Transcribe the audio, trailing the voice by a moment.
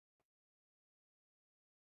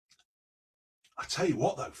I tell you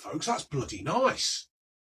what though, folks, that's bloody nice.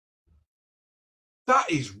 That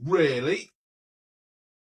is really...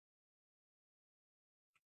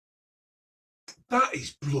 That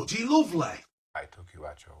is bloody lovely. I took you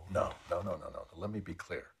at your... No. Let me be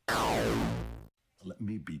clear. Let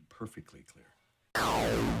me be perfectly clear.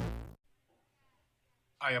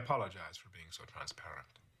 I apologize for being so transparent.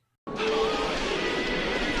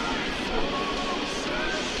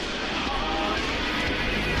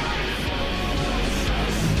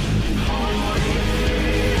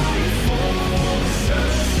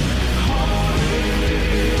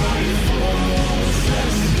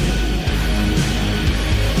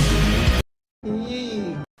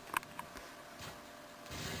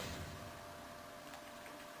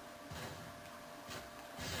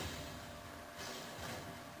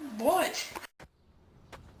 What?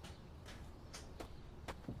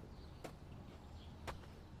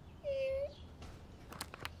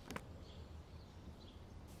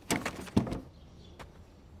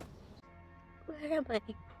 Where am I?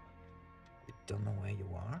 You don't know where you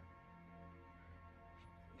are?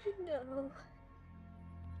 No.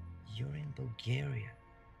 You're in Bulgaria.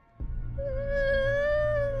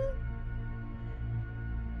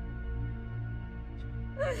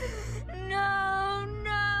 No,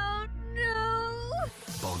 no, no.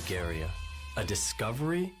 Bulgaria, a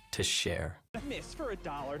discovery to share. Miss, for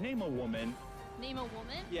 $1, name a woman. Name a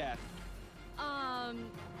woman? Yeah.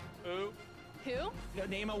 Who? Who? No,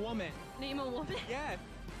 name a woman. Name a woman? Yes.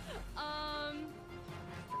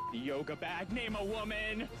 Yoga bag, name a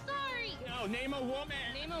woman. Sorry. No, name a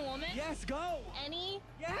woman. Name a woman? Yes, go. Any?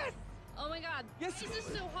 Yes. Oh my god. Yes. This is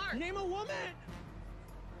so hard. Name a woman.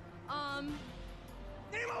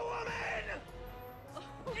 Name a woman.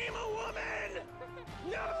 Name a woman.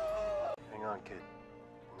 No. Hang on, kid.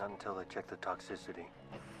 Not until they check the toxicity.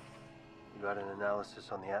 You got an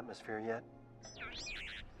analysis on the atmosphere yet?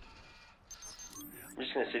 I'm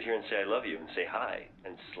just gonna sit here and say I love you and say hi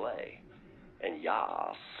and slay and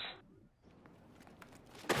yas.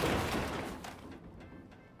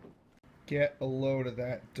 Get a load of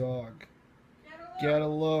that dog. Get a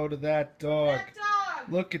load of that dog.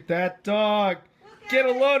 Look at that dog. Get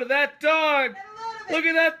a load of that dog. Look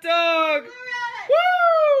at that dog.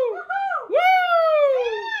 Woo! Woo!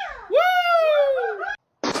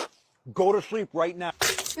 Woo! Go to sleep right now.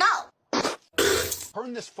 No.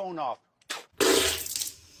 Turn this phone off.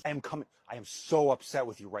 I am coming. I am so upset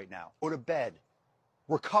with you right now. Go to bed.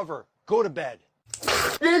 Recover. Go to bed.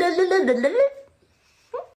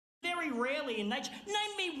 Very rarely in nature.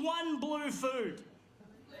 Name me one blue food.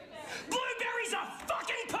 Blueberries are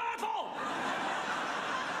fucking purple!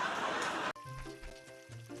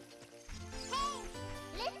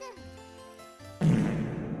 Hey, listen.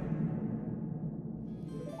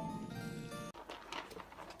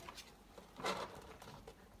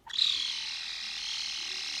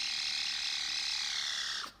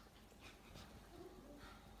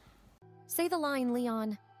 Say the line,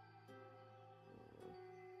 Leon.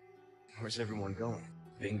 Where's everyone going?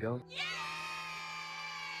 Bingo?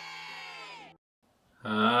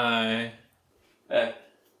 Hi. Hey.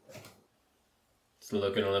 It's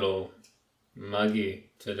looking a little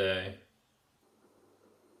muggy today.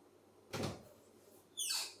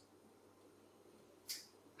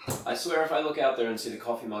 I swear if I look out there and see the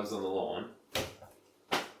coffee mugs on the lawn...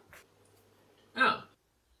 Oh.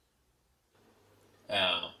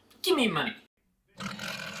 Oh. Give me money.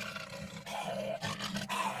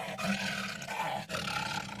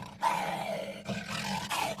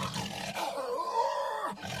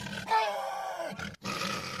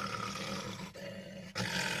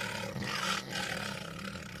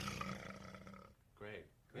 Great.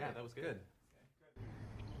 Yeah, that was good.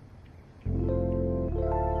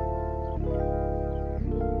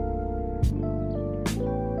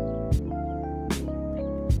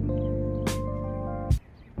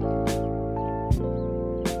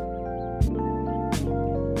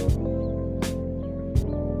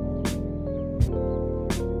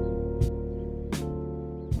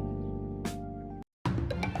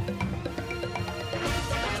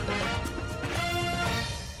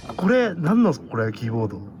これ何のこれキーボー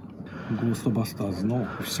ド？ゴーストバスターズのオ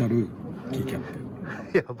フィシャルキーキャッ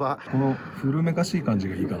プ。やば。この古めかしい感じ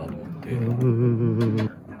がいいかなと思って。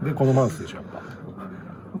でこのマウスでしょやっぱ。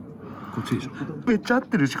こっちでしょ。めっちゃ合っ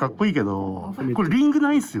てるしかっこいいけど、これリング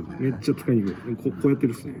ないっすよね。めっちゃ使いにくい。こうやって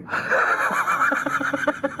るっすね。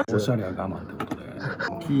おしゃれは我慢ってことで、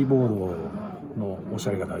キーボードのおし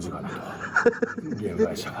ゃれが大事かなと。ゲーム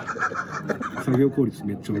会社は。作業効率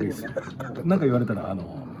めっちゃ悪いっす。なんか言われたら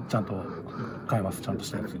ちゃんと変えます。ちゃんと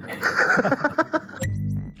したやつに。